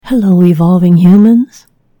Hello, evolving humans.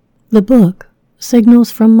 The book,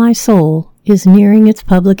 Signals from My Soul, is nearing its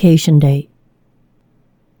publication date.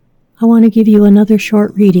 I want to give you another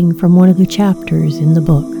short reading from one of the chapters in the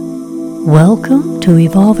book. Welcome to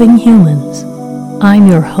Evolving Humans. I'm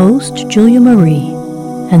your host, Julia Marie,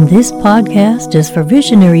 and this podcast is for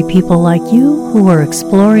visionary people like you who are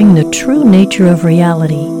exploring the true nature of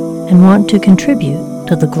reality and want to contribute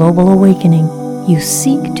to the global awakening. You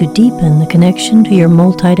seek to deepen the connection to your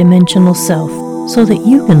multidimensional self so that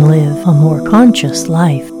you can live a more conscious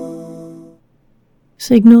life.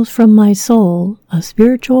 Signals from My Soul, a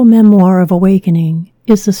spiritual memoir of awakening,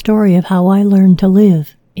 is the story of how I learned to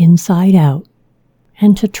live inside out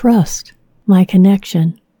and to trust my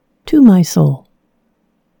connection to my soul.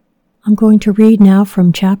 I'm going to read now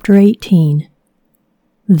from Chapter 18.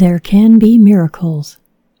 There Can Be Miracles.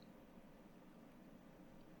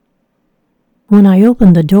 When I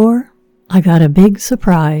opened the door, I got a big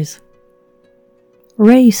surprise.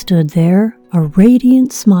 Ray stood there, a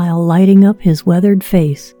radiant smile lighting up his weathered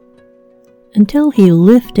face. Until he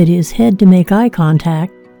lifted his head to make eye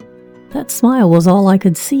contact, that smile was all I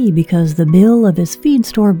could see because the bill of his feed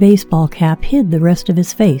store baseball cap hid the rest of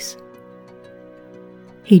his face.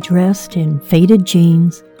 He dressed in faded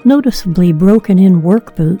jeans, noticeably broken-in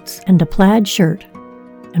work boots, and a plaid shirt,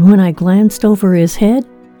 and when I glanced over his head,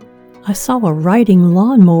 I saw a riding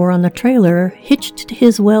lawnmower on the trailer hitched to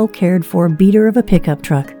his well-cared-for beater of a pickup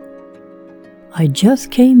truck. I just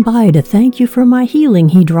came by to thank you for my healing,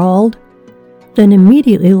 he drawled, then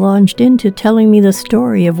immediately launched into telling me the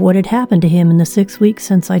story of what had happened to him in the 6 weeks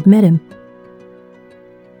since I'd met him.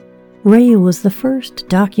 Ray was the first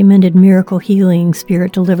documented miracle healing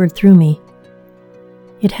spirit delivered through me.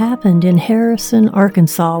 It happened in Harrison,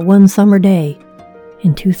 Arkansas, one summer day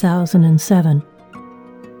in 2007.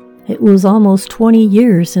 It was almost 20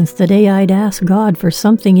 years since the day I'd asked God for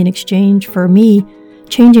something in exchange for me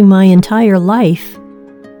changing my entire life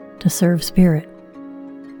to serve Spirit.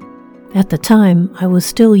 At the time, I was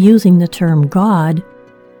still using the term God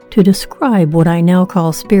to describe what I now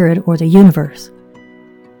call Spirit or the universe.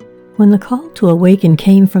 When the call to awaken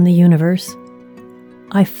came from the universe,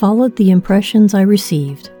 I followed the impressions I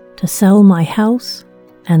received to sell my house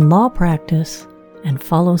and law practice and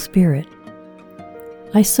follow Spirit.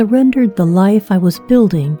 I surrendered the life I was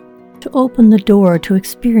building to open the door to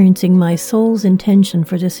experiencing my soul's intention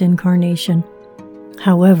for this incarnation.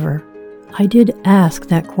 However, I did ask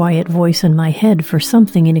that quiet voice in my head for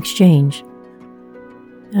something in exchange.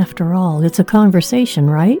 After all, it's a conversation,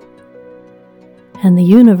 right? And the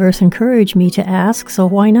universe encouraged me to ask, so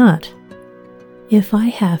why not? If I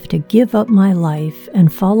have to give up my life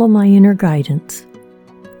and follow my inner guidance,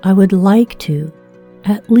 I would like to,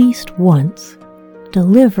 at least once,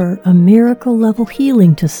 deliver a miracle-level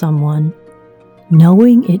healing to someone,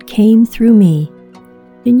 knowing it came through me.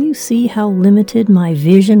 Can you see how limited my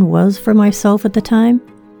vision was for myself at the time?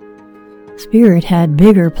 Spirit had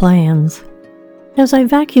bigger plans. As I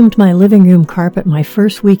vacuumed my living room carpet my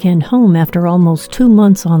first weekend home after almost 2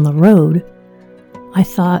 months on the road, I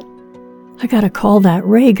thought, I gotta call that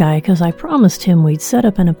Ray guy because I promised him we'd set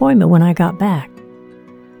up an appointment when I got back.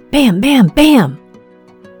 Bam, bam, bam!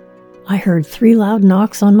 I heard 3 loud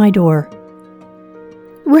knocks on my door.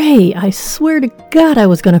 Ray, I swear to God I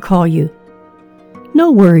was going to call you.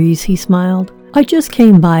 No worries, he smiled. I just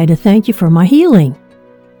came by to thank you for my healing.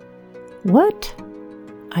 What?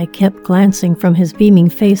 I kept glancing from his beaming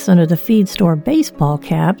face under the feed store baseball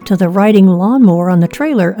cap to the riding lawnmower on the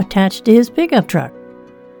trailer attached to his pickup truck.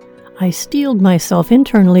 I steeled myself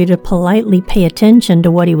internally to politely pay attention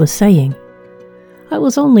to what he was saying. I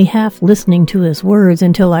was only half listening to his words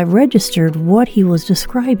until I registered what he was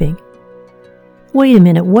describing. Wait a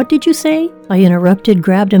minute, what did you say? I interrupted,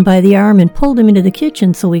 grabbed him by the arm, and pulled him into the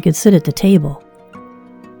kitchen so we could sit at the table.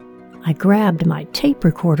 I grabbed my tape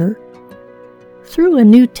recorder, threw a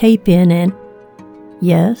new tape in, and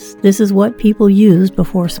yes, this is what people used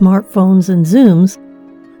before smartphones and Zooms,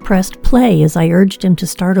 pressed play as I urged him to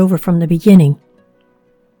start over from the beginning.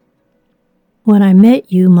 When I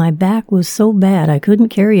met you, my back was so bad I couldn't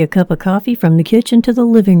carry a cup of coffee from the kitchen to the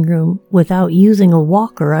living room without using a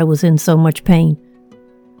walker. I was in so much pain.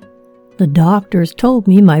 The doctors told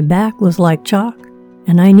me my back was like chalk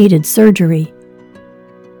and I needed surgery.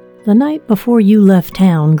 The night before you left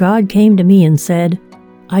town, God came to me and said,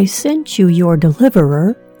 I sent you your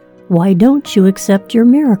deliverer. Why don't you accept your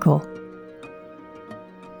miracle?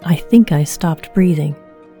 I think I stopped breathing.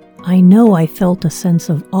 I know I felt a sense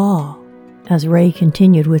of awe as Ray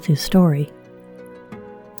continued with his story.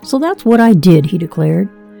 So that's what I did, he declared,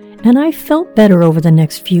 and I felt better over the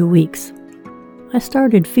next few weeks. I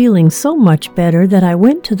started feeling so much better that I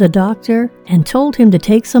went to the doctor and told him to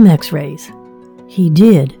take some x-rays. He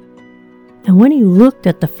did. And when he looked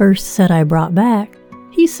at the first set I brought back,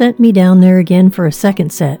 he sent me down there again for a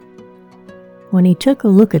second set. When he took a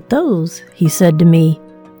look at those, he said to me,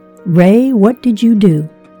 "Ray, what did you do?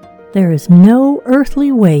 There is no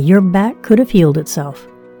earthly way your back could have healed itself."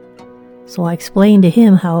 So I explained to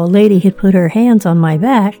him how a lady had put her hands on my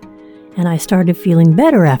back, and I started feeling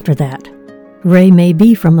better after that. Ray may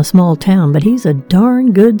be from a small town, but he's a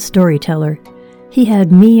darn good storyteller. He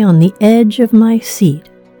had me on the edge of my seat,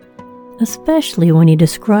 especially when he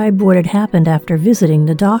described what had happened after visiting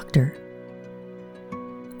the doctor.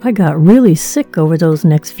 I got really sick over those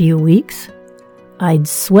next few weeks. I'd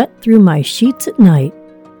sweat through my sheets at night,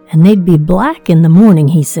 and they'd be black in the morning,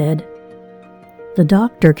 he said. The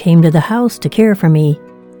doctor came to the house to care for me.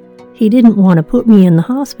 He didn't want to put me in the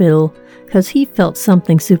hospital because he felt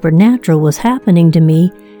something supernatural was happening to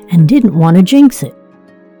me and didn't want to jinx it.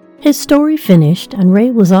 His story finished, and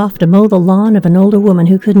Ray was off to mow the lawn of an older woman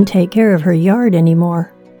who couldn't take care of her yard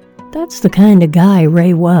anymore. That's the kind of guy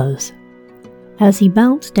Ray was. As he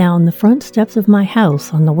bounced down the front steps of my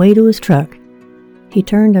house on the way to his truck, he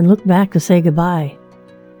turned and looked back to say goodbye.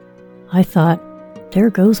 I thought, there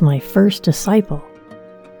goes my first disciple.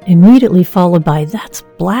 Immediately followed by, that's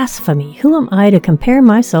blasphemy. Who am I to compare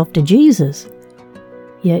myself to Jesus?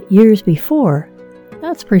 Yet years before,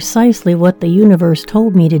 that's precisely what the universe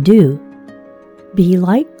told me to do. Be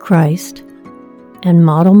like Christ and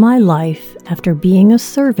model my life after being a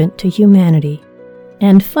servant to humanity.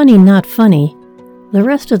 And funny not funny, the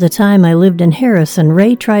rest of the time I lived in Harrison,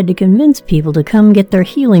 Ray tried to convince people to come get their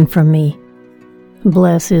healing from me.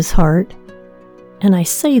 Bless his heart. And I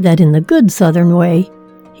say that in the good Southern way.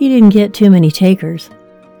 He didn't get too many takers.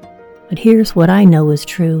 But here's what I know is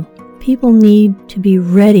true. People need to be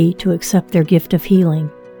ready to accept their gift of healing.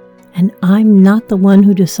 And I'm not the one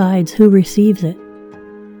who decides who receives it.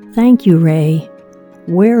 Thank you, Ray,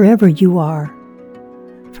 wherever you are,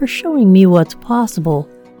 for showing me what's possible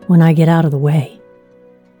when I get out of the way.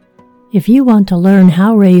 If you want to learn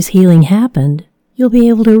how Ray's healing happened, you'll be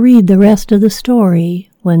able to read the rest of the story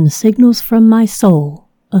when Signals from My Soul,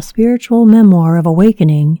 a spiritual memoir of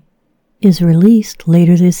awakening, is released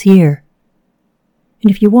later this year.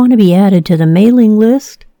 And if you want to be added to the mailing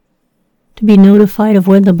list, to be notified of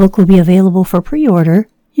when the book will be available for pre-order,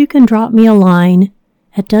 you can drop me a line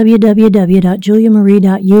at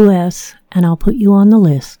www.juliamarie.us and I'll put you on the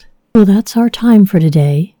list. So that's our time for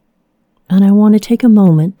today, and I want to take a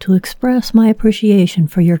moment to express my appreciation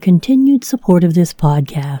for your continued support of this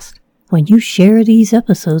podcast. When you share these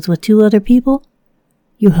episodes with 2 other people,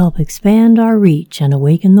 you help expand our reach and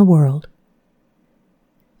awaken the world.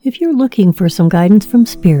 If you're looking for some guidance from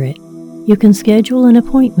Spirit, you can schedule an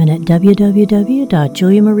appointment at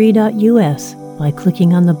www.juliamarie.us by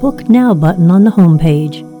clicking on the Book Now button on the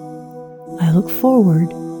homepage. I look forward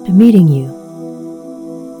to meeting you.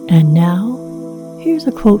 And now, here's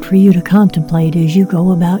a quote for you to contemplate as you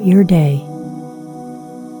go about your day.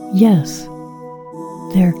 Yes,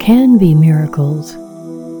 there can be miracles.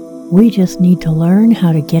 We just need to learn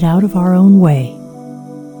how to get out of our own way.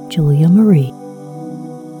 Julia Marie.